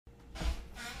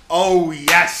Oh,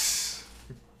 yes.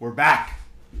 We're back.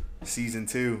 Season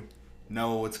 2.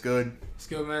 Noah, what's good? It's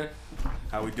good, man.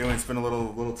 How we doing? It's been a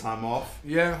little time off.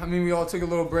 Yeah, I mean, we all took a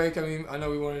little break. I mean, I know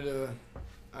we wanted to...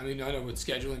 I know with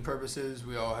scheduling purposes,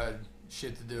 we all had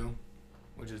shit to do,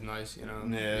 which is nice, you know.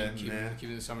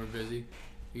 Keeping the summer busy.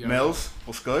 Mills,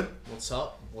 what's good? What's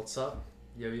up? What's up?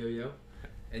 Yo, yo, yo.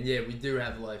 And yeah, we do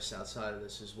have lives outside of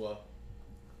this as well.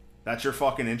 That's your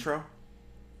fucking intro?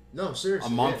 No, seriously.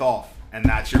 A month off, and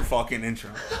that's your fucking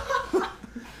intro.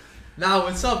 Now,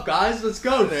 what's up, guys? Let's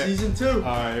go. Yeah. Season 2. All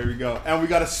right, here we go. And we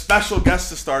got a special guest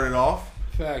to start it off.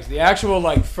 Facts. The actual,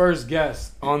 first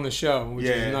guest on the show, which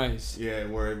is nice. Yeah,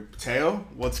 we're Teo.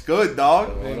 What's good,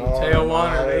 dog? Teo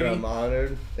Warner, baby. I'm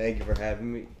honored. Thank you for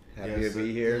having me. Happy to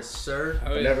be here. Yes, sir.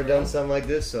 I've never done something like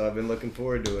this, so I've been looking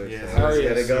forward to it. Yeah. So let's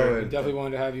get it We going. definitely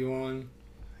wanted to have you on.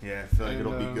 Yeah, I feel like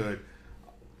it'll be good.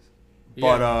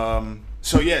 Yeah. But,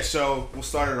 so we'll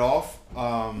start it off.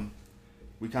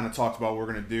 We kind of talked about what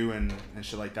we're going to do and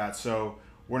shit like that. So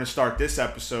we're going to start this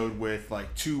episode with,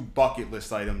 2 bucket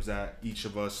list items that each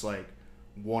of us,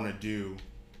 want to do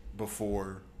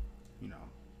before,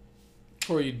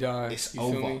 Before you die. it's you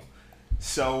over. Feel me?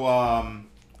 So,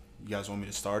 you guys want me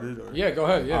to start it? Or? Yeah, go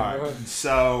ahead. Yeah, All go right. ahead.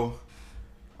 So,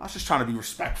 I was just trying to be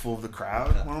respectful of the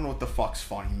crowd. I don't know what the fuck's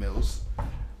funny, Mills.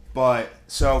 But,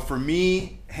 so for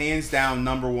me, hands down,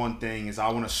 number one thing is I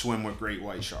want to swim with great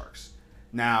white sharks.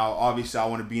 Now, obviously, I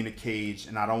want to be in a cage,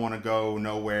 and I don't want to go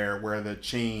nowhere where the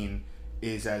chain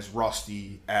is as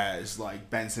rusty as,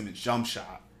 Ben Simmons' jump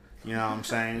shot. You know what I'm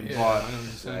saying? Yeah, But, I know what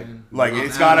you're saying.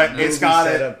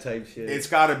 it's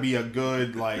gotta be a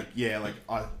good,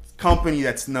 a company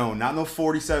that's known. Not no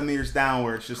 47 meters down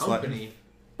where it's just Company.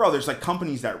 bro, there's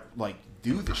companies that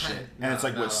do the shit, and it's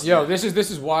what. Yo, this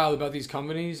is wild about these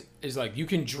companies. Is you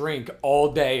can drink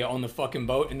all day on the fucking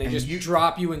boat, and they just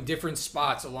drop you in different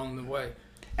spots along the way.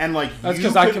 And that's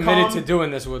because I committed to doing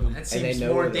this with them. That seems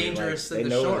more dangerous than the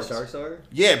sharks. They know where the sharks are?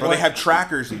 Yeah, bro, they have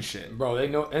trackers and shit. Bro, they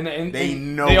know, and they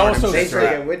know. They where also them They shits are take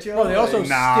at. it with you? Bro, they also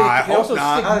I stick. hope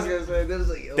not. I was going to say, this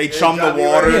is They chum the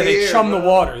water. Yeah, they chum the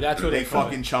water. That's what They they call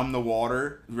fucking it. chum the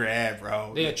water. Yeah,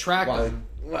 bro. They attract them.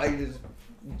 Why you just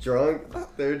drunk?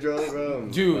 They're drunk, bro.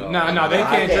 Dude, nah, they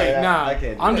can't drink. Nah, I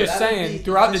can't do I'm that. just saying,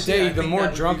 throughout the day, the more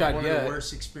drunk I One of the get.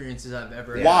 worst experiences I've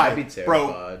ever Yeah, had. Why? I'd be Bro,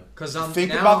 terrified. Because I'm Think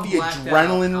now about I'm the blacked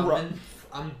adrenaline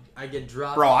out. I get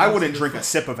dropped. Bro, I wouldn't into drink the a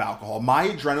sip of alcohol. My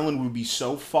adrenaline would be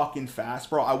so fucking fast,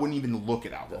 bro. I wouldn't even look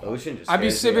at The alcohol. ocean just I'd be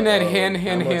scares sipping me that out. hand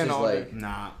How much is, all day.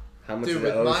 Nah. How much Dude, of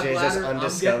with the my ocean is just bladder, I'm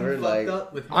undiscovered? getting fucked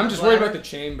up. With my I'm just worried bladder, about the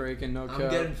chain breaking. No I'm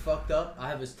cap. getting fucked up. I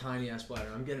have this tiny ass bladder.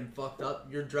 I'm getting fucked up.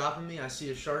 You're dropping me. I see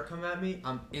a shark come at me.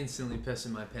 I'm instantly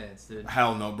pissing my pants, dude.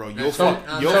 Hell no, bro. You'll So-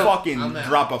 fucking I'm out.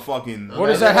 drop a fucking. What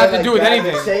does that have to do with grab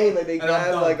anything? The chain, they And I'm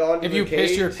grab, done. onto If the you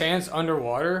piss cage. your pants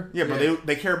underwater, Yeah, but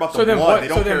they care about the So then blood. what- They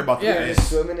don't so care then- about the yeah, You're piss. just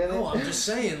swimming in it. No, I'm just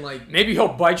saying, maybe he'll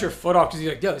bite your foot off because he's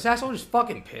like, yo, this asshole just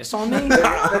fucking piss on me. They're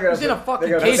gonna He's in a put- fucking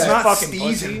they're gonna cage. put It's that- not Fucking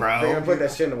sneezing, pussy. They're gonna bro. put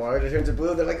that shit in the water. It turns to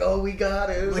blue. They're like, oh, we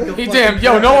got it. Like a He fucking damn,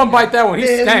 yo, no one bite that one. He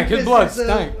Damn, stank. he His blood pissed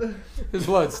himself. stank. His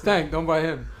blood stank. Don't bite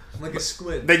him. like a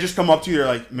squid. They just come up to you. They're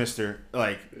like, Mister,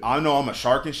 I know I'm a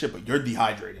shark and shit, but you're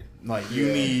dehydrated.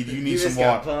 You need some just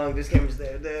got water. punked. This camera's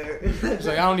there. He's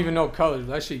like, I don't even know colors.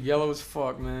 That shit yellow as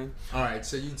fuck, man. All right,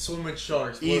 so you'd swim with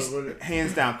sharks.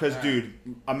 Hands down, because dude,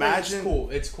 imagine. It's cool.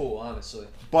 It's cool, honestly.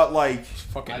 But I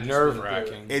Fucking just nerve wouldn't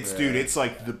do wracking. dude, it's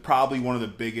probably one of the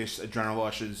biggest adrenaline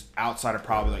rushes outside of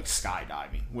probably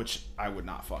skydiving, which I would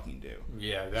not fucking do.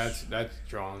 Yeah, that's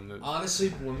drawing. The, Honestly,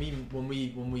 when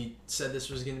we said this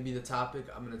was going to be the topic,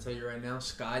 I'm going to tell you right now,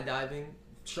 skydiving,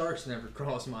 sharks never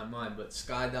crossed my mind, but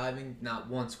skydiving not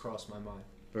once crossed my mind.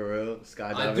 For real, I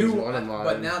skydiving do, is one of mine.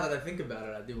 but now that I think about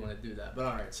it, I do want to do that. But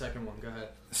all right, second one, go ahead.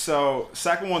 So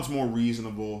second one's more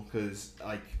reasonable because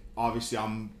obviously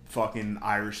I'm fucking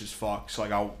Irish as fuck. So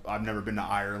I've never been to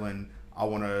Ireland. I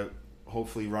want to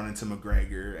hopefully run into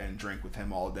McGregor and drink with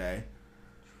him all day.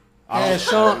 Yeah,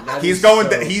 Sean. He's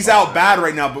he's out bad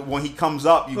right now, but when he comes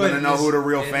up, you're gonna know who the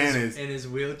real fan is. In his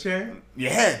wheelchair.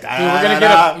 Yeah,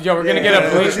 Dude, we're gonna get a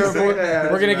Bleacher report. Yeah,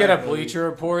 We're gonna get a that's Bleacher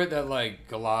report that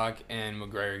Galak and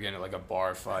McGregor get in a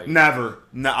bar fight. Never.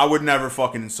 No, I would never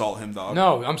fucking insult him, dog.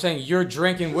 No, I'm saying you're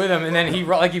drinking with him, and then he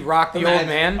rocked the old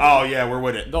man, Oh yeah, we're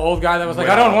with it. the old guy that was like,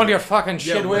 Well, I don't want your fucking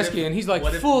shit what whiskey, if- and he's like,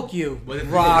 what if- fuck you, What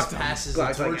if rocked he him. passes So the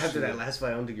it's like torch? after to that you? last fight,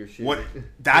 I don't think your shit. What?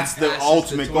 That's the passes the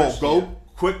ultimate goal. torch to Go you.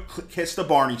 quick kiss the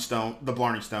Blarney Stone,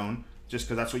 just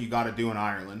because that's what you got to do in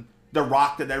Ireland, The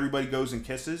rock that everybody goes and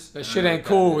kisses. That shit ain't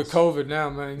cool with COVID now,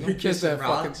 man. You kiss that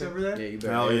fucking thing. over there? Yeah, you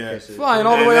better Hell yeah. kiss it. Flying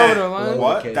all the way over there, man.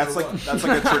 What? Okay. That's like a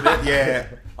tradition. Yeah.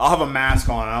 I'll have a mask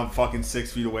on and I'm fucking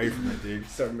 6 feet away from it, dude.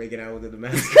 Start making out with the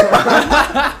mask.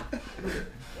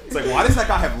 It's like, why does that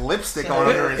guy have lipstick on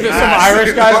under his There's some mask?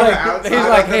 Irish guy's like, Outside he's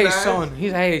like, of the hey mask. son,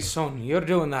 hey son, you're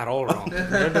doing that all wrong.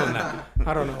 You're doing that.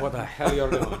 I don't know what the hell you're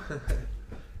doing.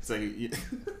 It's like,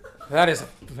 That is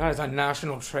a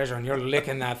national treasure, and you're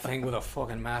licking that thing with a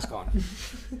fucking mask on.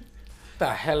 The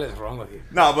hell is wrong with you?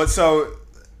 no, but so,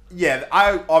 yeah,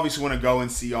 I obviously want to go and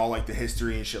see all like the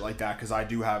history and shit like that because I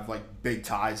do have like big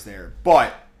ties there.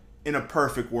 But in a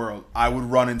perfect world, I would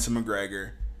run into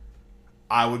McGregor.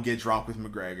 I would get drunk with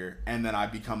McGregor, and then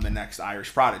I'd become the next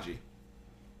Irish prodigy.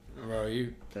 Bro,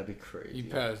 That'd be crazy. you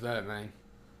passed that, man.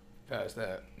 Past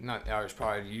that. Not Irish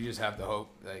pride. You just have the hope,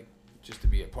 like, just to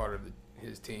be a part of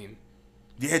his team.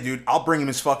 Yeah, dude, I'll bring him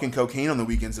his fucking cocaine on the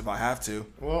weekends if I have to.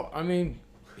 Well, I mean,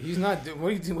 he's not.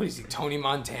 What is he, Tony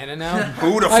Montana now?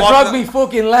 Who the I fuck? broke me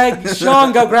fucking leg.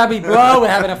 Sean, go grab me, bro. We're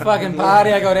having a fucking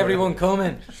party. I got everyone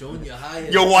coming. Showing you high.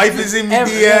 Your wife is in me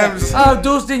DMs. Oh,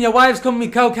 Dustin, your wife's coming to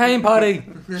me cocaine party.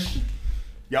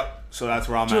 Yep, so that's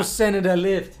where I'm Just send it a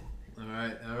lift.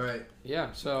 All right. Yeah,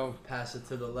 so Pass it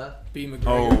to the left. B. at.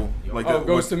 McGregor. Oh, like Oh,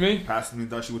 goes to me? Passing me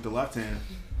Dutchy with the left hand.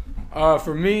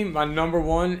 For me, my number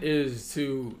one is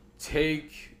to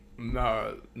take me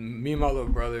and my little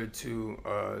brother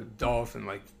to Dolph and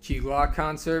like Key Glock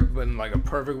concert, but in like a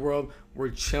perfect world, we're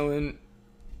chilling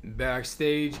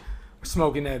backstage,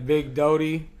 smoking that big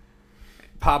doty,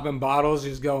 popping bottles,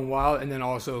 just going wild, and then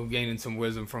also gaining some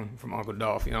wisdom from Uncle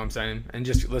Dolph. You know what I'm saying? And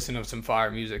just listening to some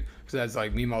fire music, because that's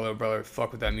like me and my little brother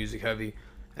fuck with that music heavy,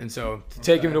 and so to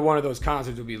take him to one of those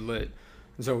concerts would be lit.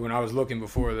 And so when I was looking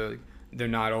before, they're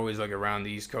not always like around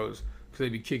the East Coast, because they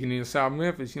be kicking in South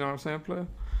Memphis. You know what I'm saying, player?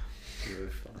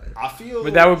 I feel.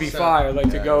 But that would be So- fire. Like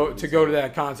Yeah, to go it would be to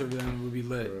that concert with them would be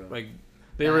lit. For real. Like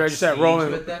they were just at Backstage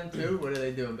rolling. with them too. What are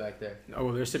they doing back there?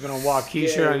 Oh, they're sipping on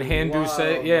Waukesha Getting and Hindu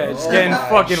say. wild, Yeah, bro. it's Oh getting my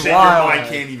fucking shit, your wild. mind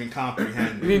can't even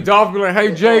comprehend. You mean Dolph be like,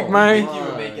 hey Jake, man. Think you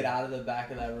would make it out of the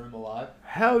back of that room alive?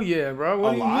 Hell yeah, bro.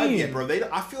 What Alive, do you mean? yeah, bro.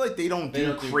 I feel like they don't They do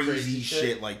don't do crazy crazy shit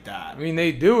shit. like that. I mean,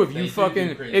 they do if They you do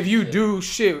fucking crazy if you shit. do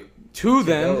shit to Go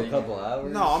them. a couple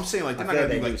hours. No, I'm saying like they're I not feel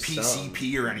gonna do like like they do some.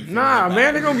 PCP or anything. Nah, like man,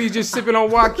 that. they're gonna be just sipping on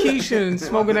Waukesha and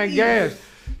smoking that gas.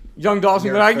 Young Dawson be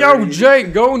You're like, yo, 30.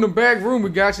 Jake, go in the back room. We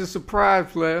got you a surprise,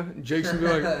 player. Jake's gonna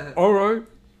be like, all right.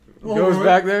 Goes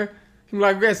back there. He's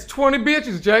like, that's 20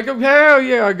 bitches, Jacob. Hell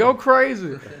yeah, go crazy. You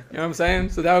know what I'm saying?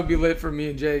 So that would be lit for me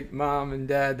and Jake, mom and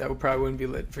dad. That would probably wouldn't be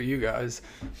lit for you guys.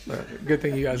 But good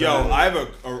thing you guys. Yo, are I have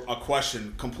a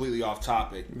question completely off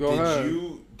topic. Go ahead.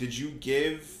 Did you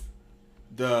give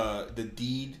the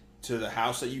deed to the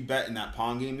house that you bet in that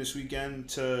pawn game this weekend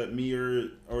to me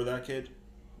or that kid?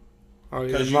 Oh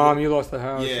yeah, 'Cause mom, you lost the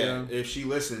house. Yeah, Yeah, if she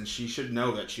listens, she should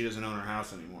know that she doesn't own her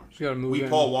house anymore. she gotta move We in.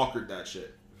 Paul Walkered that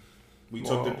shit. We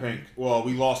took the Whoa. pink. Well,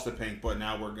 we lost the pink, but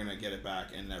now we're gonna get it back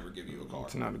and never give you a car.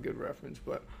 It's not a good reference,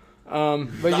 but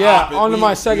The yeah, opposite. on to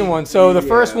my second one. So the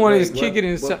first one is kicking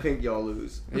in. What pink y'all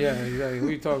lose? Yeah, exactly. What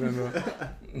are you talking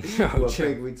about? What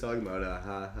Jake. pink we talking about?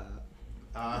 Ha ha.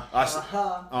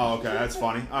 Oh, okay, that's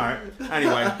funny. All right.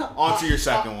 Anyway, on to your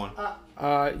second one.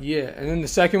 Yeah, and then the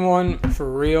second one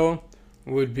for real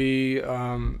would be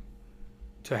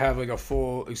to have like a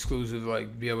full exclusive,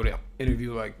 like be able to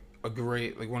interview like a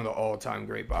great, like one of the all-time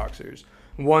great boxers.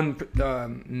 One,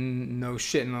 no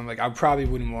shitting on, like I probably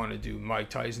wouldn't want to do Mike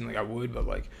Tyson, like I would, but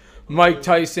like Mike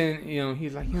Tyson, you know,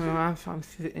 he's like, you know, I'm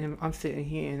sitting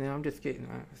here and I'm just getting,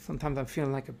 sometimes I'm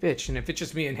feeling like a bitch. And if it's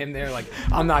just me and him there, like,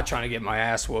 I'm not trying to get my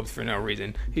ass whooped for no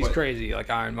reason. He's But- crazy. Like,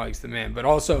 Iron Mike's the man. But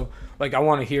also, like, I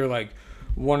want to hear, like,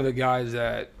 one of the guys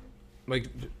that, like,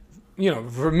 you know,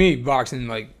 for me, boxing,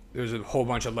 like, there's a whole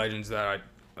bunch of legends that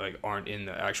I, like, aren't in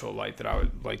the actual light that I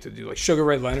would like to do. Like, Sugar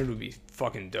Ray Leonard would be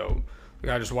fucking dope.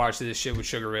 Like, I just watched this shit with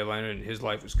Sugar Ray Leonard and his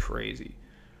life was crazy.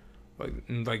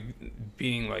 Like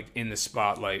being like in the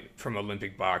spotlight from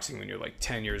Olympic boxing when you're like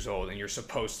 10 years old and you're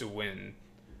supposed to win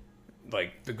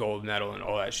like the gold medal and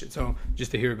all that shit. So just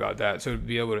to hear about that, so to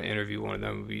be able to interview one of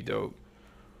them would be dope.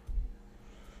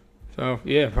 So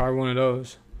yeah, probably one of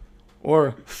those,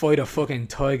 or fight a fucking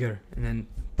tiger and then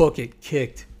book it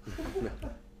kicked.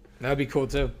 That'd be cool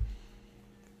too.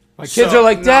 My kids are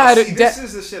like, Dad. See, this Dad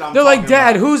is the shit I'm they're like,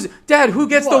 talking about. Dad, who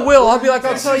gets the will? I'll be like,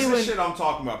 I'll This tell is you the when. shit I'm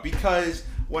talking about because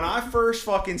when I first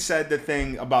fucking said the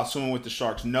thing about swimming with the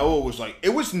sharks, Noah was like, it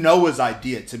was Noah's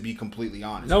idea, to be completely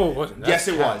honest. No, it wasn't. Yes,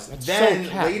 it was. That's Then so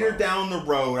cap, later bro. down the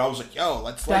road, I was like, yo,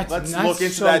 let's That's look into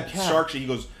so that cap. shark shit. He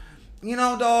goes, you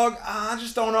know, dog, I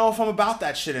just don't know if I'm about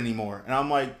that shit anymore. And I'm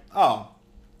like, oh,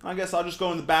 I guess I'll just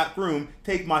go in the back room,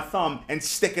 take my thumb, and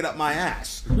stick it up my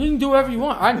ass. You can do whatever you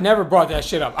want. I never brought that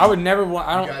shit up. I would never want.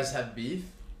 I You don't. guys have beef?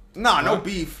 Nah, no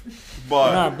beef.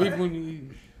 But Nah, beef when you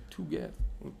eat 2 gas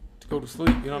to go to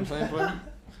sleep. You know what I'm saying?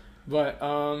 But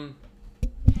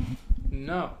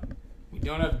no, we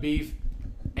don't have beef.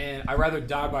 And I'd rather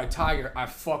die by a tiger. I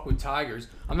fuck with tigers.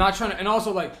 I'm not trying to. And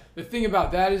also, like, the thing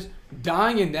about that is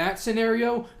dying in that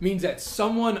scenario means that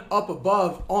someone up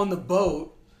above on the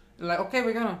boat, like, okay,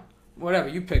 we're gonna, whatever,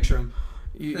 you picture him.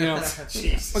 You know,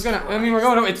 we're gonna. I mean, we're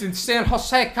going. It's in San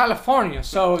Jose, California.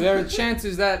 So there are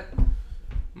chances that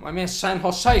my man San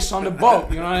Jose's on the boat.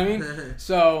 You know what I mean?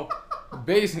 So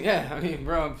basically, yeah. I mean,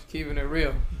 bro, I'm keeping it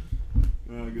real.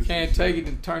 Can't take it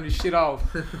and turn this shit off.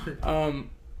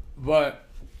 But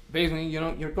basically, you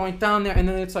know, you're going down there, and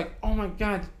then it's like, oh my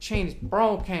god, the chain is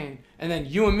broken, and then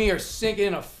you and me are sinking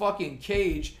in a fucking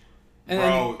cage, and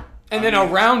Bro, then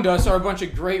around us are a bunch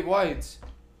of great whites.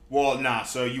 Well, nah.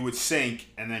 So you would sink,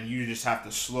 and then you just have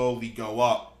to slowly go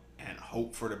up and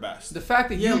hope for the best. The fact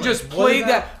that Yeah, you like, just what played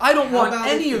about- that, I don't how want about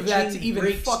any if of the that to chain even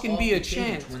breaks fucking off be a the cage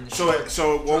chance. when the So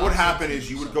shark what would drops happen into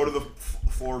is you would the go to the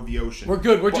floor of the ocean. We're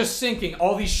good. We're But- just sinking.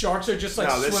 All these sharks are just like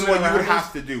No, this is swimming what you would around have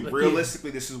us. to do. Like,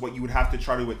 Realistically, this is what you would have to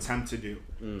try to attempt to do.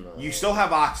 You still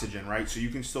have oxygen, right? So you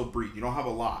can still breathe. You don't have a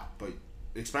lot, but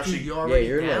especially Dude, you're already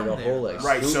you're in down like a there. whole like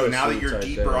right. So scuba now that suit you're type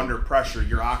deeper thing. under pressure,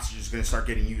 your oxygen is going to start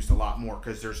getting used a lot more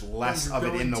because there's less You're of it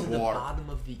going in the to water. bottom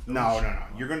of the No. ocean.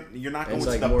 You're not And going it's to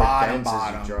like the more bottom. dense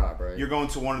as you drop, right? You're going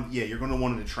to you're going to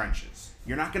one of the trenches.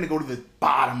 You're not going to go to the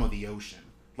bottom of the ocean,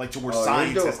 like to where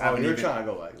scientists haven't you're even. trying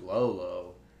to go like low.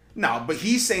 No, but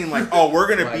he's saying like, oh, we're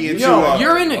going to Like, be into. Yo, a,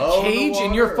 you're in a low in the cage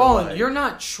and you're water, falling. like- You're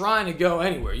not trying to go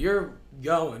anywhere. You're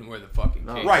going where the fucking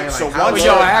No, cage. Right, is. so how once-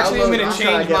 Yo, low- I actually how am low- gonna I'm trying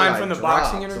to change get, mine like, from the dropped,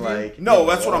 boxing interview. like, No, in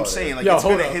that's the what I'm water. saying. Like Yo, it's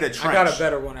hold going to up. hit a trench. I got a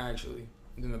better one actually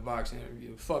than the boxing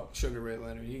interview. Fuck Sugar Ray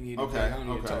Leonard. You need to Okay, I don't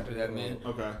need to okay. talk to that man.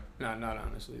 Okay, Not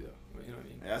honestly though. But you know what I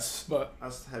mean. that's But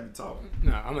heavy talk.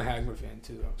 no, I'm a Hagler fan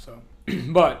too though. So,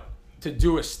 but to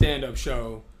do a stand-up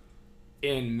show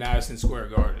in Madison Square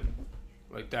Garden,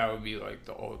 like that would be like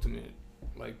the ultimate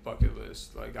like bucket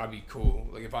list. Like I'd be cool.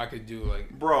 Like if I could do like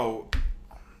Bro,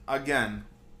 again,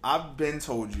 I've been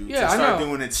told you Yeah, to I start know.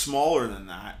 doing it smaller than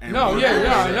that. And no, we're yeah, doing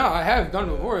yeah, it. no, I have done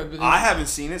it before. But I haven't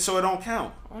seen it, so it don't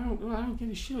count. I don't give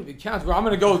a shit if it counts, bro. I'm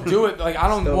gonna go do it. Like I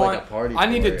don't Still want. like a party I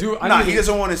need for to it. do. I No, need he to-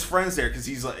 doesn't want his friends there because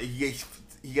he's like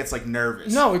he gets like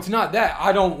nervous. No, it's not that.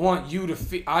 I don't want you to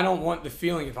feel. I don't want the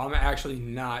feeling if I'm actually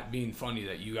not being funny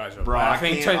that you guys are bro, I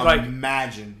laughing. can't to, like,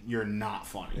 imagine you're not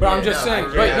funny. but I'm Yeah, just no, saying. I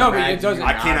But can't no, but it imagine doesn't.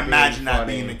 I not can't being imagine that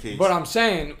funny. being the case. But I'm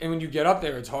saying, and when you get up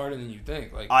there, it's harder than you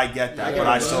think. Like I get that, I but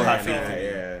I get still what have you're faith saying, in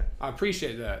you. Yeah. I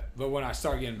appreciate that. But when I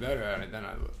start getting better at it, then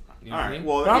I. You know All what I right, mean?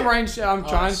 well, but I'm yeah. writing shit. I'm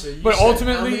trying. So you but said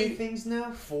ultimately, how many things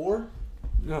now? 4?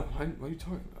 no. What are you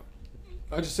talking about?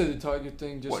 I just said the target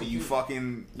thing. Just What a are you few-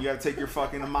 fucking? You gotta take your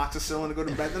fucking amoxicillin to go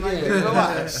to bed tonight? Yeah. Nigga,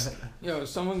 relax. Yo,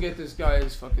 someone get this guy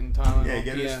his fucking Tylenol. Yeah,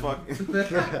 get his PM.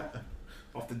 fucking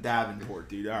off the Davenport,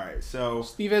 dude. All right, so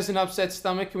Steve has an upset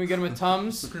stomach. Can we get him a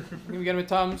Tums? Can we get him a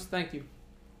Tums? Thank you.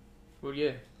 Well,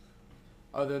 yeah.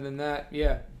 Other than that,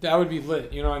 yeah, that would be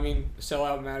lit. You know what I mean? Sell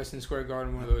out Madison Square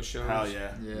Garden, one of those shows. hell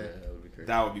yeah, Yeah, that would be crazy.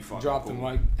 that would be fucking Drop cool. them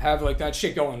like have like that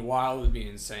shit going wild would be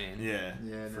insane. Yeah,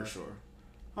 Yeah, for no. sure.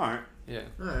 All right, Yeah.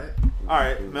 Alright. all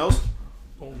right, Mills.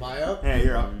 Am I up? Yeah,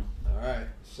 you're up. Alright,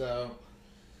 so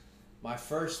my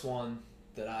first one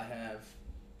that I have,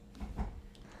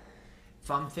 if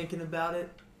I'm thinking about it,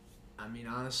 I mean,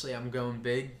 honestly, I'm going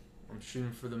big. I'm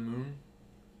shooting for the moon.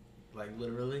 Like,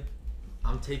 literally.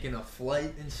 I'm taking a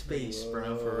flight in space,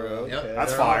 bro. For real. Yep. Okay.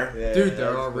 That's They're fire. Yeah, Dude, they're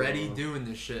that's already cool. doing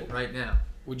this shit right now.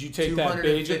 Would you take that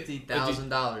Bezos?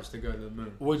 $250,000 to go to the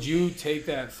moon. Would you take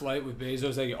that flight with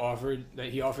Bezos that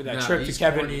he offered that Nah, trip to he's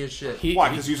Kevin? corny as shit. He, Why?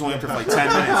 he- Because he was only up there for like 10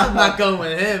 minutes. I'm not going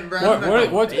with him, bro. I'm not going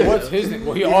with what's Bezos. his name?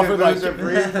 Well, he Even offered like those are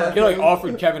free he like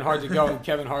offered Kevin Hart to go, and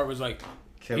Kevin Hart was like,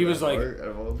 Kevin was like- Hart,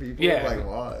 of all people, Yeah. like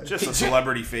why? Just a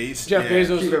celebrity face. Jeff yeah.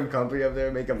 Bezos. Keep him company up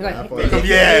there, make him Like, laugh. make Like, him-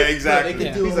 Yeah, They exactly. could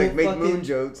Yeah. do He's a like, whole make fucking, moon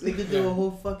jokes. They could do a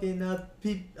whole fucking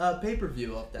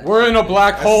pay-per-view off that. We're shit. in a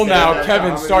black That's hole now. stand-up Kevin,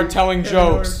 comedy. start telling Kevin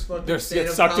Hart's jokes. fucking They're get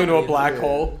stand-up sucked into a comedy, black yeah.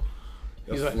 hole.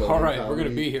 He's The like, floating all right, we're gonna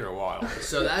comedy. be here a while.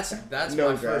 So that's No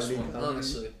my first gravity one, comedy.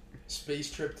 honestly.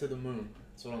 Space trip to the moon.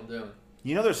 That's what I'm doing.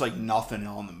 You know, there's like nothing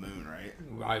on the moon, right?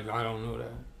 I don't know that.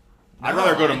 I'd No,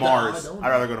 rather go to I Mars. don't I'd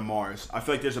rather go to Mars. I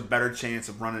feel like there's a better chance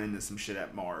of running into some shit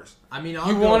at Mars. I mean,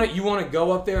 You want to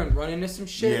go up there and run into some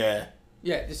shit? Yeah.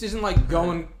 Yeah, this isn't like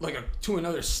going to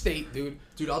another state, dude.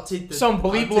 Dude, I'll take the Some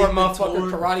bleep lord motherfucker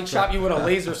tour. karate chop you with a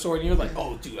laser sword, and you're like,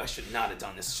 oh, dude, I should not have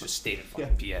done this. I should have stayed in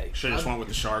fucking PA. Should have just went with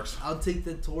the Sharks. I'll take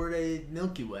the Tour de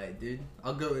Milky Way, dude.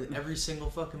 I'll go with every single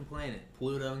fucking planet,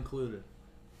 Pluto included.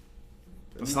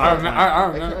 It's I not remember.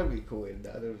 That I can't be cool way to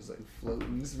die. There was like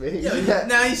floating in space. Yo,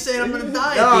 now you saying I'm gonna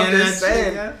die No, at the I'm end of just that shit,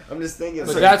 saying. yeah? I'm just thinking.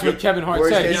 But like, that's what Kevin Hart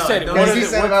worst said. He case- said, no, what Because is he it-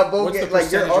 said what- about both what's the get,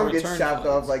 like your percentage of arm gets return chopped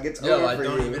flights? off, like it's Yo, over I for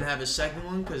don't you. even have a second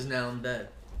one because now I'm dead.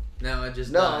 Now I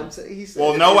just No, died. I'm saying he said.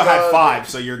 Well, if Noah you had go- 5,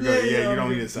 so you're good. Yeah, Yeah, you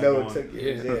don't yeah. need a second No, it one. took you.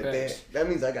 Yeah, Yeah, facts. that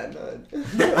means I got none.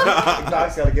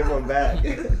 Doc's gotta give one back.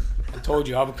 I told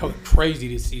you, I've become crazy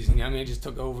this season. I mean, I just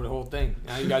took over the whole thing.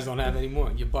 Now you guys don't have any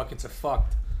more. Your buckets are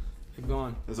fucked. They're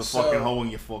gone. There's a So- fucking hole in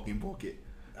your fucking bucket.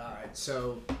 Alright,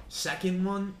 so second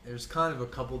one, there's kind of a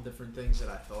couple different things that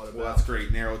I thought about. Well, that's great.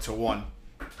 Narrow it to 1.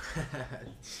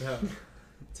 So,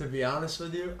 to be honest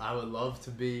with you, I would love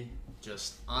to be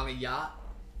just on a yacht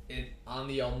on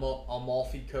the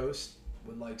Amalfi Coast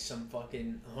with like some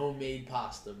fucking homemade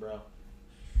pasta, bro.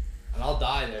 And I'll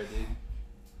die there, dude.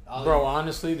 Bro,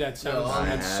 honestly, that sounds. I'm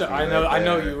That's so, happy I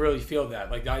know right you there. really feel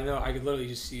that. Like I know, I could literally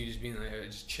just see you just being there,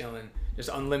 just chilling, just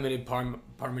unlimited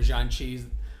Parmesan cheese,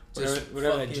 whatever, Just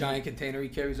whatever that fucking giant container he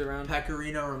carries around.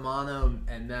 Pecorino Romano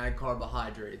and mad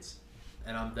carbohydrates,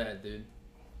 and I'm dead, dude.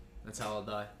 That's how I'll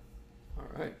die.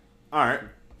 All right. All right.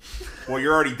 Well,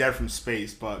 you're already dead from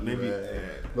space, but maybe. Right. Yeah.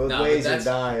 Both No, but ways are that's-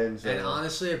 dying. So. And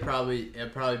honestly, it'd probably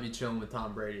be chilling with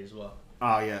Tom Brady as well.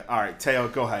 Oh yeah. All right, Teo,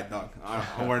 go ahead, Doug.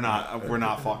 We're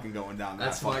not fucking going down that.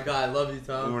 That's my fucking- guy. I love you,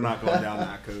 Tom. We're not going down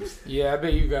that coast. Yeah, I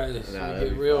bet you guys Nah, would that'd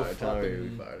get be real fire. Tom would be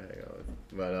fucking. fire to hang out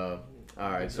with. But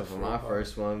all right. So for my Full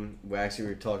first one, we actually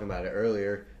were talking about it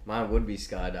earlier. Mine would be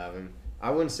skydiving. I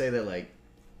wouldn't say that like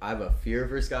I have a fear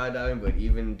for skydiving, but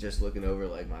even just looking over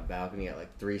like my balcony at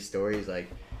like 3 stories, like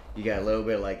you got a little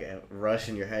bit like a rush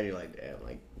in your head. You're like, damn,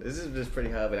 like this is just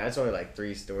pretty high. But that's only like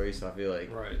 3 stories, so I feel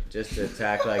like Right. just to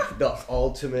attack like the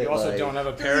ultimate. You also like, don't have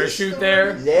a parachute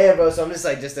there. Yeah, bro. So I'm just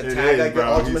like It attack is, like the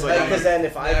bro. ultimate He's like- height. Because then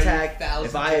if I Now you're attack, thousands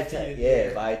if I of attack, feet in yeah, the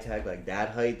air. if I attack like that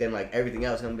height, then like everything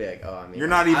else, I'm gonna be like, oh, I mean, You're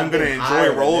not even I've gonna been higher enjoy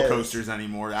than roller this. coasters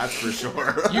anymore. That's for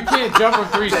sure. You can't jump from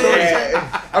 3 stories.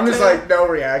 Yeah, I'm just like no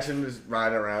reaction, just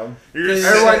riding around. You're just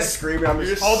Everyone's sitting- screaming. I'm you're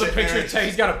just just Hold the sitting picture. there.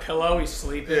 He's got a pillow. He's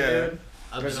sleeping, Yeah. dude.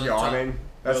 I've just been on top- yawning.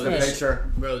 That's Bro, the this-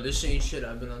 picture. Bro, this ain't shit.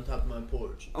 I've been on top of my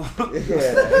porch.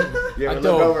 Yeah. You I ever don't.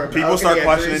 look over a People balcony start at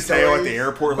questioning 3 Teo at stories? the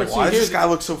airport. Like, But why see, does this here's- guy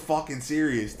look so fucking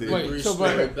serious, dude? Wait, Bruce so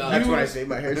but Lee. That's you, when I say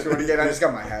my hair short again. I just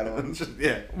got my hat on.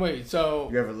 Yeah. wait, so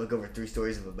You ever look over 3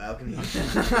 stories of a balcony?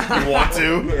 You want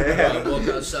to? Yeah. I walk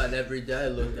outside every day,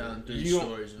 look down 3 You don't-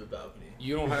 stories of a balcony.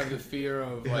 you don't have the fear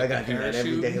of I like the gotta do that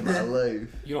every day parachute. of my life.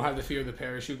 You don't have the fear of the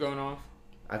parachute going off.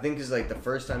 I think because like the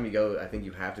first time you go, I think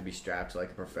you have to be strapped to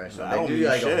like a professional. I They don't do mean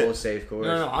like shit. a whole safe course.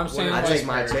 No, I'm saying I like, take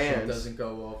my Parachute chance. doesn't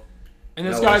go off. and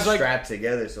this No, guy's we're like, strapped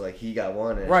together, so like he got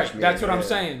one. And it's right. just me That's and what I'm him.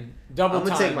 saying. Double I'm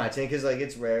gonna time. take my chance because like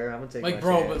it's rare. I'm gonna take Like, my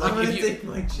bro, chance. but like I'm gonna if you, take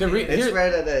my the re- chance. it's here-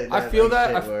 rare that I feel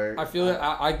that. shit work. I feel that.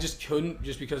 I just couldn't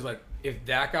just because like if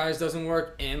that guy's doesn't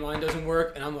work and mine doesn't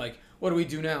work, and I'm like, what do we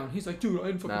do now? And he's like, dude, I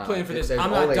didn't fucking Nah, plan for this. there's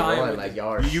I'm not only dying. one, With like, it. y'all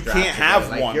are You strapped can't have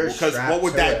together. Like, one you're because strapped what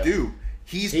would to that it. do?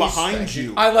 He's He's behind strapped.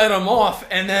 you. I let him off,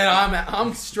 and then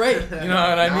I'm straight. You know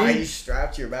what I Nah, mean? he's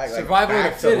strapped to your back. Like, Survival of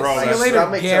back the to- fittest. Bro, See you that's later,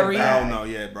 stomach to Gary. back. Hell no,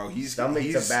 yeah, bro. He's Stomach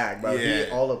he's, to back, bro. Yeah.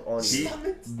 He all up on He- you.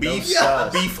 beef,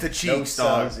 sus. beef to No cheeks,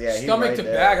 dog. sus. Yeah, he's Stomach right to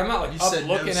there. back. I'm not like You up said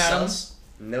looking no at him. sus?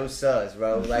 No sus,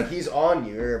 bro. Like he's on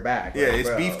you, your back. Yeah, like, it's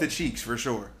bro. beef to cheeks for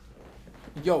sure.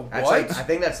 Yo, That's what? like I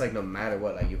think that's like no matter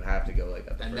what, like you have to go like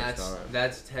at the And first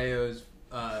that's time. Teo's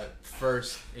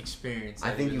first experience. I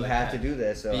that think he you would have to do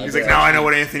that. So He's He's I like, guess- now I know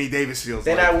what Anthony Davis feels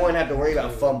Then like. I wouldn't have to worry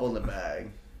about fumbling the bag.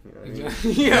 You know what I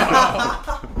mean?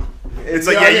 yeah. It's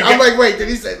like, You yeah, know, you I'm get- like, wait, did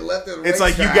he say the left or the right? It's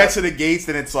like you strap? get to the gates,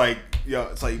 and it's like,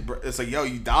 yo, yo,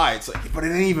 you die. It's like, but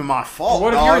it ain't even my fault.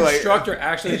 What if dog. your Like, instructor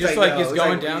actually It's just like no, is it's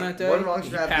going like down that day? One wrong He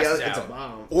strap, the passes other, it's a out.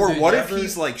 bomb. or Dude, what you if ever-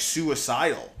 he's like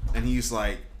suicidal, and he's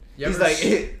like, You He's ever like,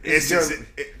 s- it's your- just,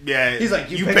 yeah. he's like,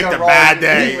 you picked picked the a wrong, bad He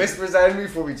day. whispers at me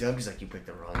before we jump. He's like, you picked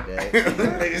the wrong day.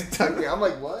 They just tuck me. I'm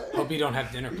like, what? Hope you don't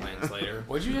have dinner plans later.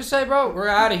 What'd you just say, bro? We're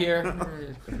out of here.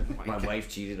 My wife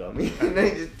cheated on me, and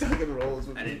then he just tuck and rolls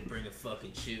with I me. didn't bring a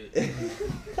fucking shoe.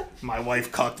 My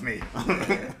wife cucked me.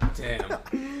 Damn.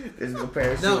 There's no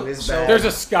parachute No, in his so- bag. There's a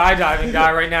skydiving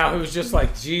guy right now who's just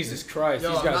like, Jesus Christ, Yo,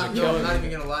 these I'm guys not, are yo, I'm killing not me.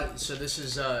 even gonna lie. So this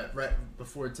is right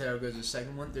before Teo goes to the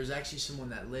second one. There's actually someone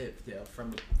that lived,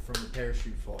 from a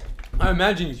parachute fall. I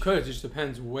imagine you could. It just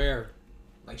depends where.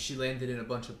 Like she landed in a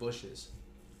bunch of bushes.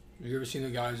 Have you ever seen the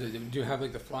guys that do have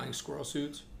like the flying squirrel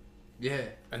suits? Yeah.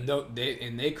 And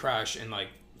they crash in like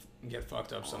get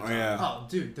fucked up sometimes. yeah. Oh,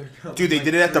 dude, they're going Dude, they like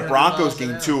did it at the 300 Broncos miles an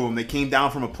game hour. too. And they came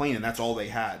down from a plane, and that's all they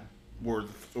had were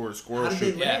the squirrel How did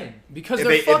shoot. they Yeah, land? because If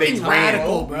they're they fucking ran,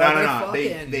 radical, bro. no, They're they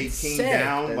fucking came sick.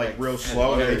 down They, like like, real had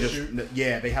slow. a And they just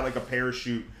parachute? they had like a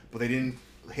parachute, but they didn't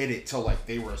hit it till like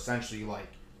they were essentially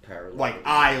Parallel. like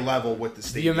eye level with the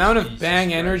stage. The amount of Jesus bang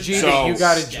Christ. energy So- that you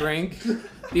gotta Step. drink,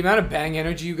 the amount of bang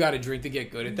energy you gotta drink to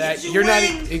get good at that, Get your you're not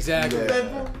wings, exactly.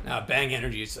 Yeah. Nah, bang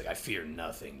energy. It's like I fear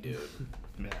nothing, dude.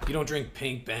 Yeah. You don't drink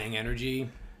pink bang energy,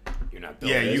 you're not.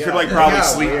 built Yeah, for you this. could like Yeah. probably Yeah,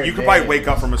 sleep. weird You could probably name. wake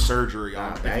up from a surgery Nah,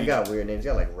 on it. Bang got weird names.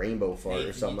 Got like Rainbow Fart Hey, or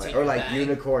you something like, take or a like bang?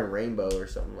 Unicorn Rainbow or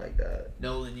something like that.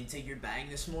 Nolan, you take your bang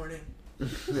this morning?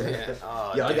 Yeah.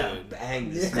 Oh, Yo, I dude. got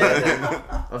bang this morning.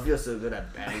 I feel so good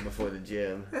at bang before the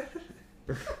gym.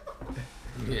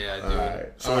 Yeah, dude.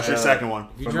 Alright. So what's your second one?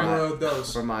 You For drink my- Numero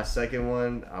dos. For my second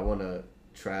one, I want to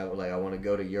travel. Like I want to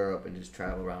go to Europe and just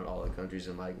travel around all the countries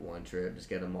in like one trip. Just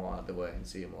get them all out the way and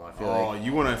see them all. I feel Oh, like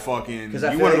you want to fucking 'Cause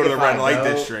I you feel want to like go to the if I red light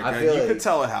go, district. I You feel could like-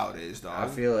 tell it how it is, dog. I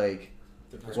feel like.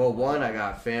 Well, one, I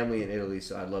got family in Italy,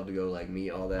 so I'd love to go like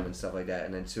meet all them and stuff like that.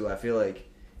 And then two, I feel like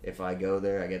if I go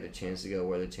there, I get the chance to go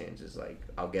where the chances like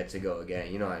I'll get to go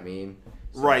again. You know what I mean?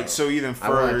 Right. So even I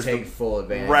want further, to is take the full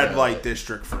advantage. red of light it.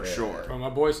 district for Yeah. sure. Bro, my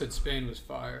boy said Spain was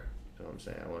fire. You know what I'm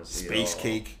saying? I want to see Space it all.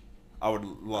 cake. I would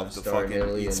love I'd to start in fucking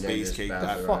Italy eat and then space just cake. bounce What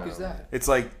That, the fuck around. is that?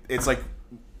 it's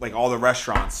like all the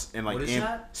restaurants and like What is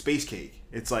that? space cake.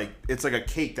 It's like a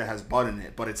cake that has butt in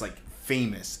it, but it's like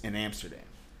famous in Amsterdam.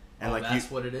 And Oh, like that's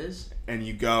you what it is? and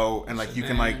you go and like you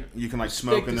can like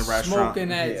smoke in the restaurant. Smoking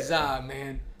that Yeah. za,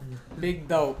 man. Big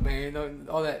dope, man.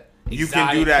 All that. You can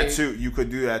do exotic that cake. too. You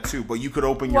could do that too. But you could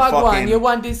open your Wagwan, fucking you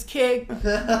want this cake?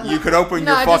 you could open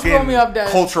Nah, your just roll fucking me up that-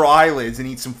 cultural eyelids and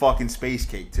eat some fucking space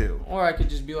cake too. Or I could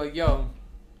just be like, yo,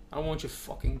 I want your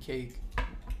fucking cake.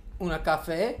 Una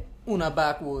café, una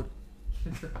backwood.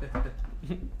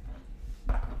 You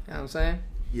know what I'm saying?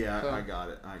 Yeah, So- I got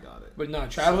it. But no,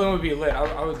 traveling would be lit.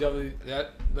 I would definitely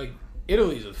that like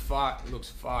Italy's looks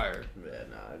fire. Yeah,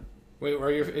 nah, Wait,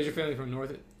 is your family from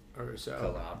north or south?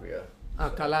 Calabria. Ah,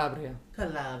 Calabria.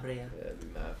 Calabria. Yeah, it'd be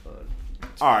mad fun.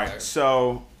 All right,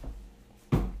 so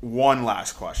one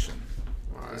last question.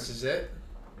 This is it?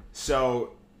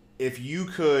 So, if you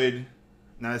could,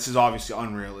 now this is obviously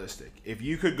unrealistic. If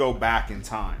you could go back in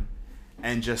time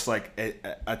and just like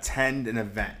attend an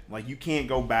event, like you can't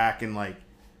go back and like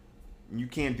you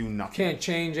can't do nothing. Can't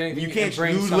change anything. You can't. and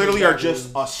bring You something literally are that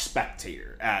just was- a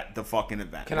spectator at the fucking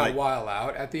event. Can like, I while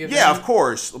out at the event? yeah, of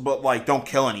course, but like don't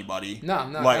kill anybody. No,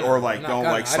 I'm not Like gonna. or I'm like not don't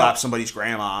gonna. like I slap don't- somebody's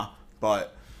grandma.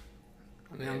 But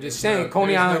I mean, I'm just There's saying, no-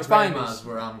 Coney there's no Island's grandmas finest.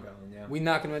 where I'm going, yeah. We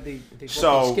not gonna they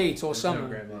So- fucking skates all There's no summer.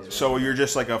 grandmas where so I'm you're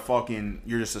just like a fucking.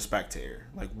 You're just a spectator.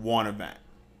 Like one event.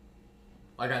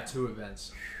 I got 2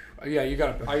 events. Yeah, you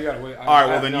gotta wait. All right.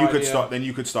 Well, then you could start. Then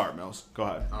you could start, Mills. Go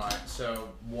ahead. Alright, so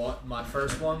my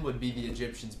first one would be the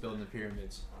Egyptians building the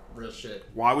pyramids. Real shit.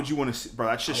 Why would you want to see, bro?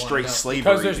 That's just I wanna straight know. slavery.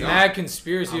 Because there's dude. mad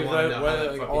conspiracy I of wanna whether, know how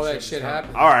that like, fucking all that shit shit was done.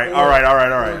 happened. All right.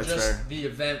 Or That's just fair. the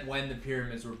event when the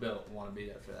pyramids were built. I want to be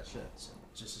there for that shit. So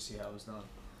just to see how it was done.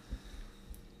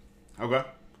 Okay.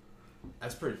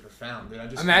 That's pretty profound, dude. I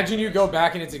just Imagine you go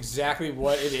back and it's exactly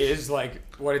what it is, like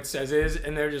what it says it is,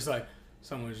 and they're just like,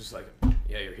 someone's just like,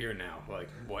 yeah, you're here now. Like,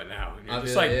 what now? And you're I'll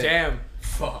just be like, like, yeah. damn.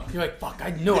 Fuck. You're like, fuck,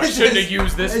 I knew I shouldn't have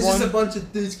used this It's one. just a bunch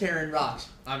of dudes carrying rocks.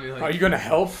 I mean, like, Are you gonna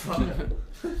help? Fuck.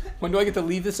 When do I get to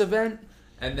leave this event?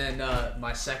 And then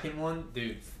my second one,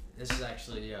 dude. This is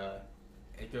actually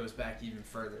it goes back even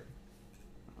further.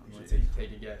 You want to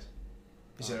take a guess?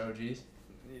 You said OGs?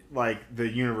 Like the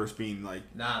universe being like.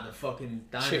 Nah, the fucking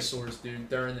dinosaurs, dude.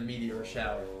 During the meteor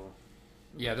shower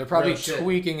Yeah, they're probably Real shit.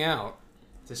 tweaking out.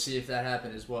 to see if that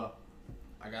happened as well.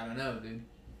 I gotta know, dude.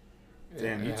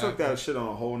 Damn, you Yeah. took that shit on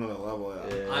a whole nother level.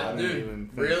 Yeah. I didn't Dude, even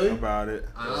think really? about it.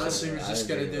 I honestly was I just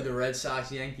didn't gonna think do of the Red Sox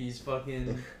Yankees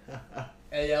fucking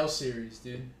AL series,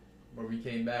 dude. Where we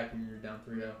came back when we were down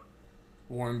 3-0.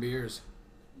 Warm beers.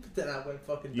 But then I went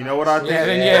fucking. You know what I dinosaurs. Yeah,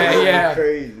 think? then yeah.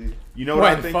 Crazy. You know what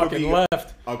I When think would fucking be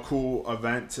left. a cool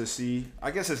event to see?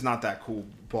 I guess it's not that cool,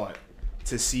 but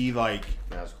to see like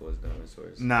Not as cool as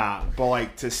dinosaurs. nah, but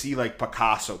like to see like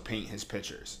Picasso paint his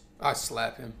pictures. I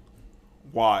slap him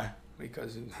Why?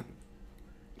 because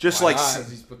Just Why like not? Because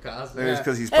he's Picasso. it's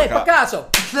because he's hey Picasso.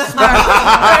 Picasso.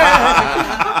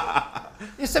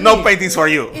 It's a No me. paintings for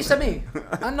you. It's a me.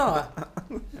 I know.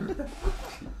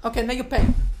 Okay, now you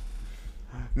paint.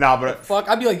 Nah, but Fuck,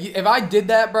 I'd be like, if I did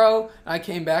that, bro, and I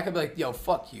came back, I'd be like, yo,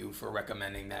 fuck you for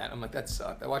recommending that. I'm like, that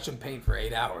sucked. I watched him paint for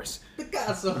 8 hours.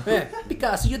 Picasso. Yeah,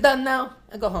 Picasso, you done now?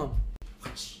 I go home.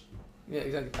 Yeah,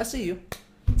 exactly. I see you.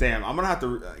 damn, I'm gonna have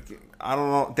to. I don't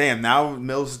know. Damn, now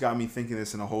Mills has got me thinking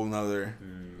this in a whole nother.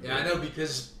 Yeah, I know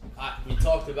because we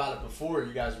talked about it before.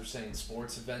 You guys were saying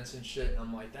sports events and shit. And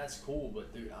I'm like, that's cool,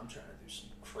 but dude, I'm trying to do some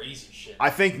crazy shit. I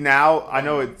think now I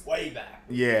know it's way back.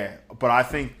 yeah, but I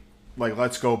think like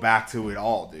let's go back to it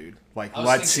all, dude. Like I was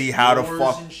let's thinking see how to wars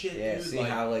fuck. and shit, Yeah, dude, see like,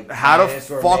 how the planets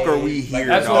were fuck are made. we here,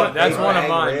 That's dog? one. That's one of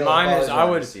mine. Real Mine is always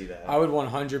wanted to see that. I would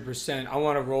 100%. I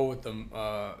want to roll with them.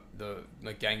 The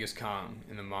like Genghis Khan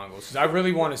in the Mongols. 'Cause I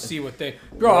really want to see what they.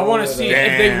 Bro, I want to see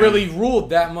if they Damn. really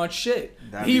ruled that much shit.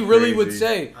 That'd He be really would crazy.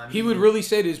 say. I He would mean- really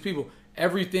say to his people,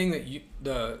 everything that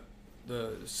the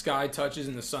sky touches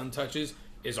and the sun touches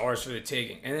is ours for the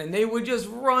taking. And then they would just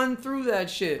run through that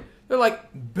shit. They're like,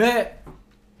 bet.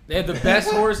 They had the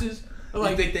best horses. They're You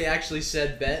like, think they actually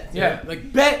said bet? yeah,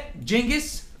 like bet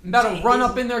Genghis. I'm about to run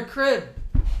up in their crib,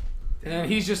 and then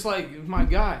he's just like my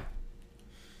guy.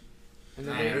 And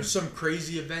then Man, there's some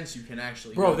crazy events you can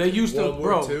actually. Bro, go they used to- World War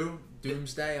bro. II,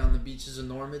 Doomsday on the beaches of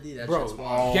Normandy. That Bro, shit's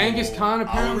wild. Genghis Khan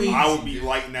apparently- I would be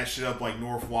lighting that shit up like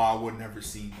North Wildwood never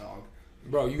seen, dog.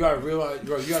 bro, you gotta realize,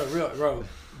 bro.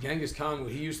 Genghis Khan,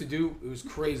 what he used to do, it was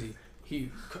crazy. He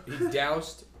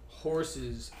doused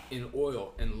horses in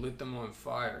oil and lit them on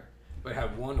fire, but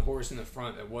had one horse in the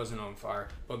front that wasn't on fire.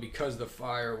 But because the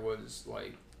fire was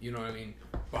like, you know what I mean,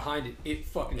 behind it, it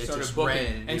fucking It started just booking. ran,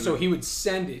 and And he so would- he would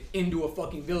send it into a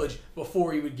fucking village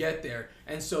before he would get there.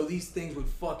 And so these things would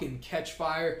fucking catch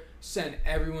fire, send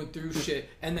everyone through shit,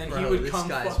 and then he Bro, would this come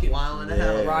guy's fucking wilding the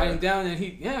hell. Yeah. riding down, and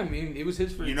I mean, it was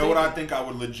his for You the know what I taking. think I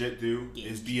would legit do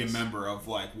is be a member of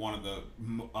like one of the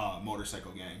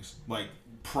motorcycle gangs, like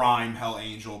Prime Hell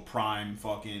Angel, Prime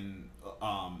fucking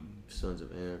Sons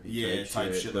of Anarchy. yeah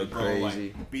type shit. Like bro,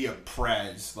 crazy. like be a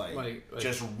prez, like Like-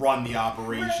 just run the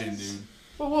operation, dude.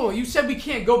 Whoa, you said we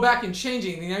can't go back and change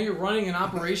anything. Now you're running an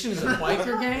operation as a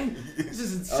biker gang? This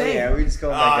is Oh insane. yeah, we just go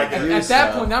back and do At that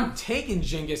stuff. point, I'm taking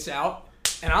Genghis out,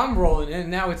 and I'm rolling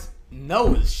in. Now it's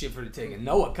Noah's shit for the taking.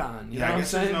 Noah Khan. You know Yeah, I what I'm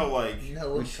guess there's saying? no like.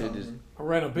 No, We should just I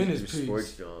ran up in do his sports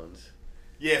piece. Johns.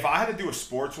 Yeah, if I had to do a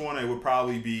sports one, it would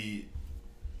probably be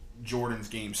Jordan's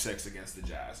Game 6 against the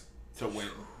Jazz to win.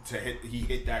 He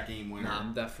hit that game winner. Nah,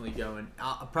 I'm definitely going.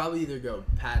 I'll probably either go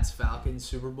Pats Falcons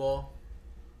Super Bowl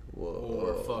Whoa.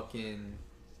 or fucking.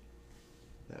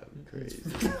 That would be crazy.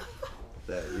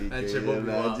 That'd be That crazy. shit would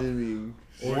be wild. Imagine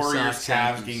Or Warriors Sox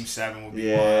Cavs Yankees. Game 7 would me.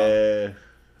 be wild. Yeah.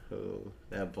 Oh,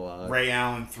 that block. Ray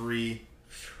Allen 3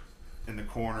 in the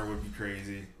corner would be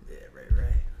crazy. Yeah, right.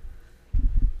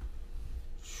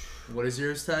 What is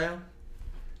yours, Tayo?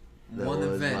 That One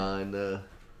was event. mine.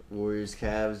 Warriors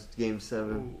Cavs Game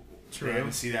 7. Man,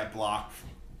 to see that block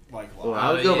like Well, live.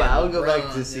 I would go yeah, back. I would go back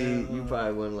LeBron, to see. yeah. You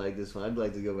probably wouldn't like this one. I'd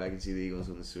like to go back and see the Eagles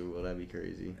win the Super Bowl. That'd be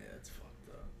crazy. Yeah, it's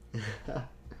fucked up.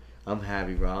 I'm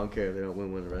happy, bro. I don't care if they don't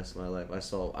win the rest of my life.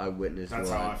 I witnessed That's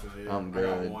one. how I feel. Yeah. I'm I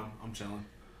got good. one. I'm chilling.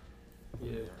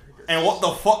 Yeah. And what the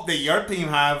fuck did your team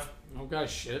have? No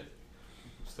guys shit.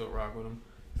 Still rock with them.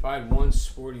 If I had one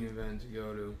sporting event to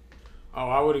go to,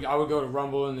 I would go to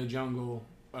Rumble in the Jungle.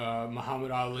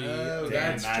 Muhammad Ali Oh,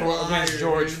 that's against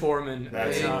George Foreman.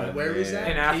 That's in, not- Where was that?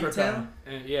 in Cape Africa. Town?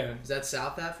 And, yeah. Is that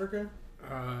South Africa?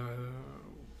 No,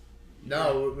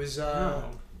 No, it was. it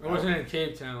wasn't in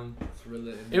Cape Town.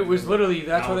 Thriller- It was literally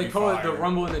that's That why would they be call it the fire.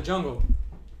 Rumble in the Jungle.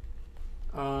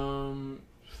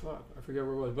 Fuck, I forget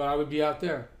where it was, but I would be out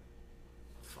there.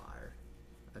 fire.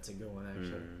 That's a good one,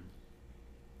 actually.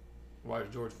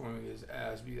 Watch George Foreman get his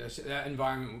ass beat. That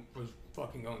environment was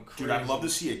fucking going crazy. Dude, I'd love to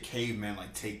see a caveman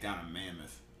like take down a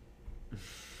mammoth.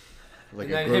 Like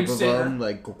And a then group him of sitting- them,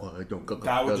 like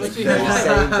That would just be- saying,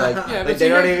 like, Yeah, like but they see,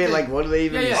 don't here's the even thing. like. What do they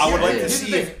even? I would like to here's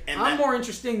see the if- thing. and I'm that- more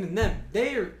interesting than them.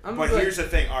 I'm But like, here's the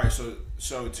thing. All right,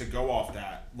 so to go off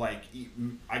that, like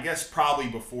I guess probably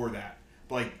before that,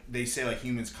 but like they say like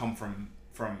humans come from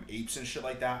apes and shit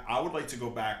like that. I would like to go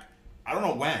back. I don't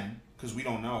know when because we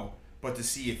don't know, but to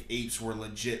see if apes were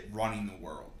legit running the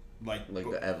world, like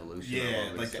the evolution. yeah, of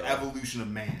all like this the stuff. evolution of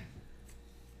man.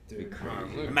 Be Dude.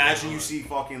 crazy. Imagine you see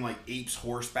fucking like apes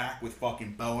horseback with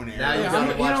fucking bow and arrow. Now you Yeah, gotta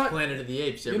you know watch what? Planet of the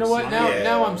Apes. you know what? ever Now, seen it?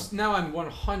 Yeah. now I'm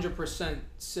 100%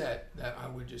 set that I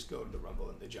would just go to the Rumble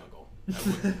in the Jungle.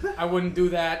 I wouldn't do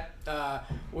that.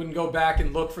 Wouldn't go back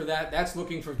and look for that. That's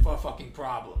looking for a fucking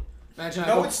problem. Imagine I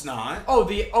No, go, it's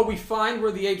not. we find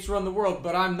where the apes run the world,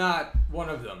 but I'm not one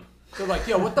of them. They're like,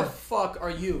 yo, what the fuck are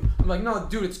you? I'm like, no,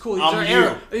 dude, it's cool.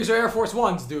 These are Air Force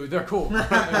Ones, dude. They're cool.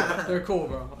 They're cool,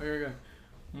 bro. Here we go.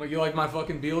 I'm like, you like my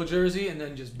fucking Beal jersey? And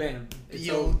then just bam. It's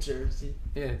Beal over. jersey.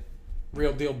 Yeah.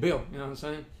 Real deal Bill. You know what I'm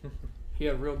saying? He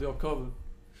had real deal cover.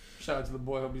 Shout out to the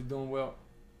boy. Hope he's doing well.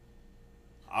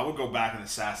 I would go back and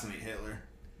assassinate Hitler.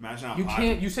 Imagine how You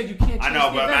can't. You said you can't. I change know,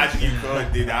 the but event. imagine you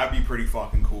could, dude. That'd be pretty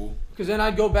fucking cool. Because then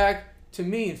I'd go back to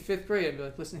me in 5th grade. I'd be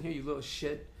like, listen here, you little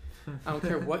shit. I don't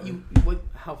care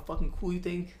how fucking cool you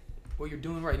think what you're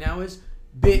doing right now is.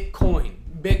 Bitcoin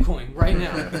right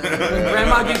now. When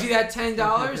grandma gives you that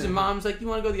 $10 and mom's like, you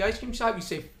want to go to the ice cream shop? You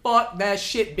say, fuck that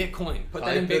shit, Bitcoin. Put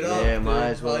that in Bitcoin. Yeah, might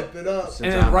as well. Hype it up. Since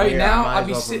And then I'm right here, now, I I'll might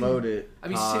be as well sitting. promote it. I'll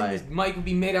be sitting. This mic will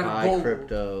be made out of High gold.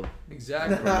 crypto.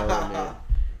 Exactly. Promoting it.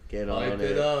 Get on Hype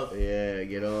it. it up. Yeah,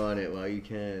 get on it while you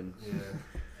can. Yeah.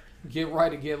 Get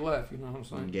right or get left. You know what I'm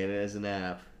saying? Get it as an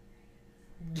app.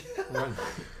 Right.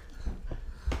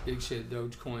 Big shit.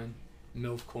 Dogecoin,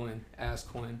 MILF coin, ass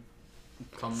coin.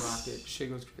 Come rocket.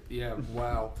 Shit goes. Yeah.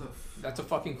 Wow. That's a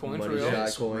fucking coin for Money real. shot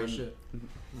Some real coin. shit.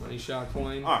 Money shot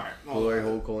coin. All right. Well, Glory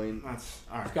hole coin. That's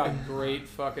all It's right. got great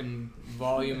fucking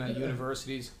volume at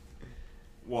universities.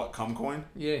 What, cum coin?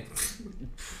 Yeah.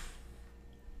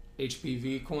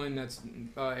 HPV coin. That's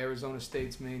Arizona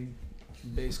State's main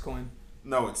base coin.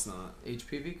 No, it's not.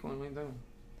 HPV coin. What are you doing?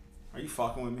 Are you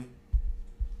fucking with me?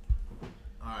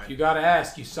 All right. If you gotta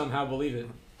ask, you somehow believe it.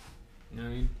 You know what I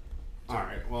mean? All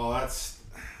right. Well, that's.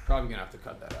 Probably gonna have to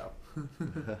cut that out.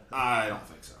 I don't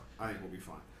think so. I think we'll be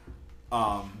fine.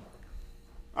 All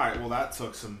right. Well, that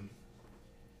took some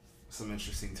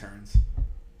interesting turns.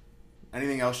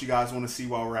 Anything else you guys want to see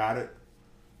while we're at it?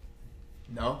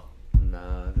 No.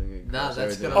 Nah, I think it Nah, covers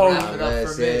that's everything. gonna wrap it up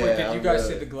for me. Yeah, Wait, did you I'm guys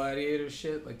good. see the gladiator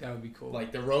shit? Like that would be cool.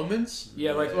 Like the Romans?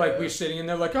 yeah, like we're sitting in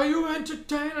there like, are you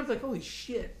entertained? I'm like, holy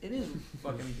shit, it is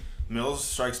fucking. Mills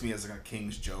strikes me as like a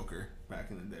king's joker back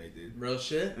in the day, dude. Real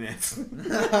shit? Yeah, it's-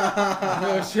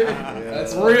 Real shit.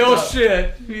 That's Real fucked up.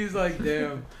 shit. He's like,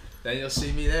 damn. Then you'll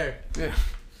see me there. Yeah.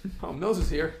 Oh, Mills is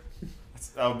here.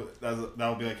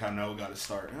 that'll be like how Noah got his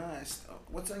start.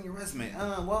 What's on your resume?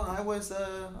 Well, I was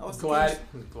the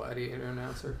Gladiator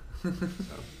announcer. So,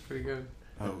 pretty good.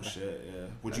 Oh shit, yeah.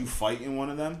 Would you fight in one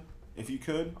of them if you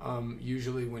could?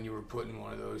 Usually when you were put in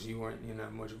one of those, you weren't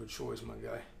have much of a choice, my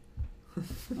guy.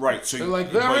 Right. So They're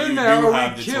like, but they're you in there, do or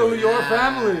have we the kill choice. your I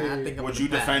family. think I'm Would gonna you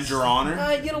defend pass. your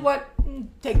honor? You know what?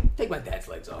 Take my dad's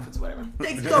legs off. It's whatever.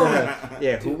 Let's go.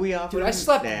 Yeah, who we off? Dude, I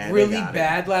slept Nah, they really got it.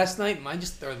 bad last night. My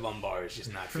third lumbar is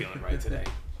just not feeling right today.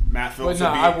 Matt Phillips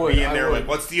But no, I would would- be in I there would. like,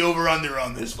 what's the over/under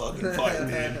on this fucking fight,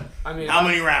 man? I mean, How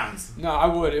many rounds? No, I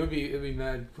would. It'd be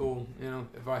mad cool.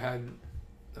 If I had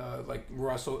like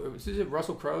Russell. Is it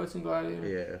Russell Crowe that's in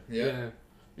Gladiator? Yeah.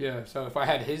 Yeah. So if I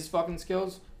had his fucking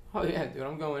skills, oh yeah, dude,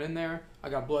 I'm going in there. I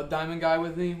got Blood Diamond guy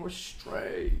with me. We're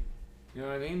straight. You know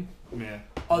what I mean? Yeah.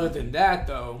 Other than that,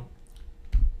 though,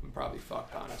 I'm probably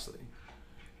fucked, honestly.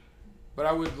 But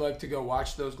I would like to go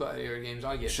watch those Gladiator games.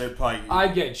 I get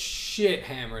shit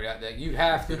hammered at that. You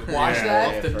have to watch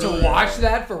Yeah, that. for To real. watch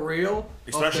that for real.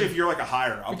 Especially if you're like a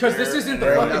higher up Because there this isn't and the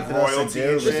they're fucking- like Nothing else to royalty do,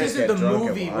 and but This shit. just isn't get the drunk and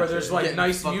movie watch where there's it. like Getting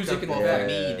nice fucked music up in the off back.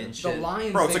 meat and The shit.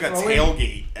 lions. Bro, it's like they a throw in-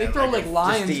 tailgate. They at, throw like a-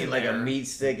 lions Just eat in like there. a meat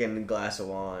stick and a glass of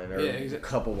wine or Yeah, a exactly.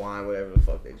 cup of wine, whatever the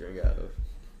fuck they drink out of.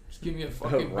 Just give me a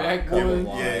fucking Rock cup of backwood.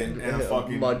 wine. Yeah, and a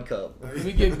fucking- mud cup. Let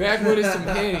me get backwood and some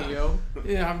Henny, yo.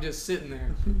 Yeah, I'm just sitting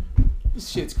there. This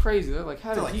shit's crazy. They're like, how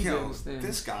They're did like, he yo, understand?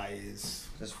 this guy is.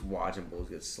 Just watching bulls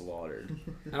get slaughtered.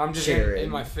 And I'm just cheering. in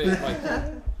my face. Like,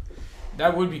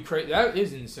 that would be crazy. That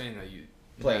is insane that you.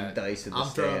 Playing that, dice in the I'm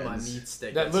throwing my stands. meat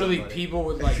stick. that at literally somebody. people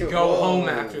would like go home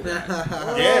after that.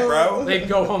 Yeah, bro. They'd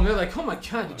go home. They're like, oh my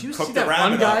god, did you Cook see the that rabbit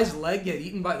one up. guy's leg get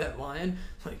eaten by that lion?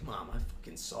 Like, mom, I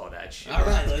fucking saw that shit. All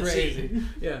right, That's let's crazy.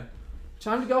 Yeah.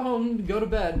 Time to go home, go to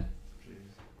bed.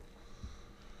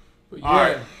 But yeah. All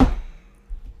right.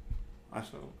 I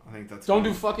think that's. Don't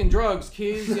do fucking drugs,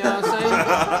 kids. You know what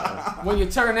I'm saying? When you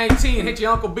turn 18, hit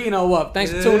your Uncle Bino up.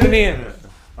 Thanks for tuning in.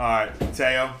 All right,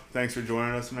 Teo, thanks for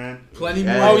joining us, man. Plenty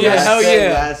And more. Oh, yeah, last hell thing,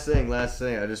 yeah. Last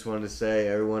thing. I just wanted to say,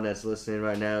 everyone that's listening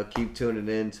right now, keep tuning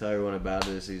in. Tell everyone about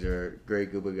this. These are a great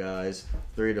group of guys.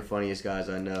 3 of the funniest guys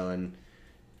I know, and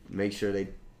make sure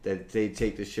that they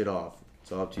take this shit off.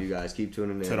 It's all up to you guys. Keep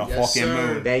tuning in. To the Yes, fucking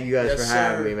sir. moon. Thank you guys Yes, for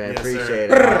having sir. me, man. Yes, Appreciate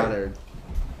sir. it. I'm honored.